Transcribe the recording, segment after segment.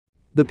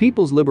The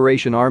People's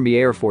Liberation Army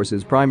Air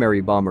Force's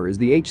primary bomber is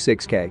the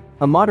H-6K,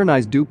 a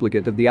modernized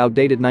duplicate of the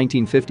outdated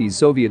 1950s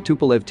Soviet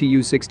Tupolev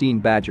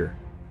Tu-16 Badger.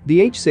 The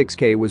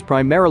H-6K was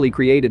primarily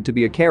created to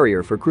be a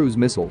carrier for cruise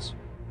missiles.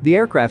 The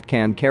aircraft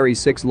can carry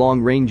 6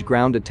 long-range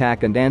ground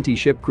attack and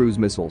anti-ship cruise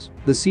missiles,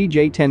 the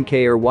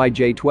CJ-10K or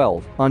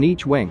YJ-12, on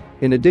each wing,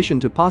 in addition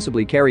to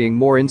possibly carrying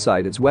more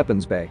inside its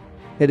weapons bay.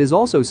 It is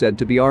also said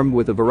to be armed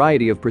with a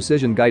variety of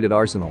precision-guided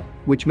arsenal,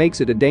 which makes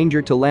it a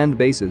danger to land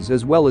bases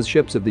as well as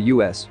ships of the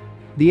US.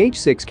 The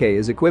H-6K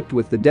is equipped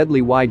with the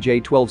deadly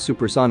YJ-12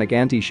 supersonic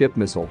anti-ship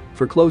missile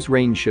for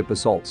close-range ship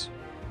assaults.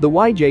 The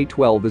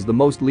YJ-12 is the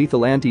most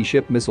lethal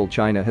anti-ship missile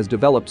China has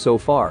developed so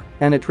far,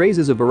 and it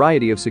raises a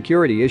variety of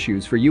security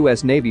issues for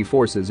US Navy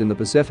forces in the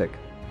Pacific.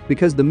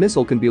 Because the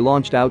missile can be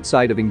launched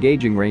outside of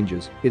engaging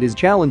ranges, it is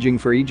challenging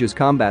for Aegis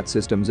combat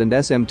systems and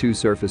SM-2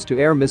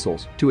 surface-to-air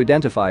missiles to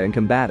identify and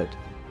combat it.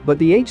 But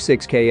the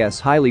H-6K's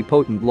highly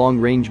potent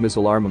long-range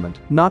missile armament,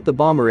 not the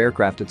bomber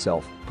aircraft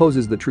itself,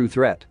 poses the true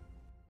threat.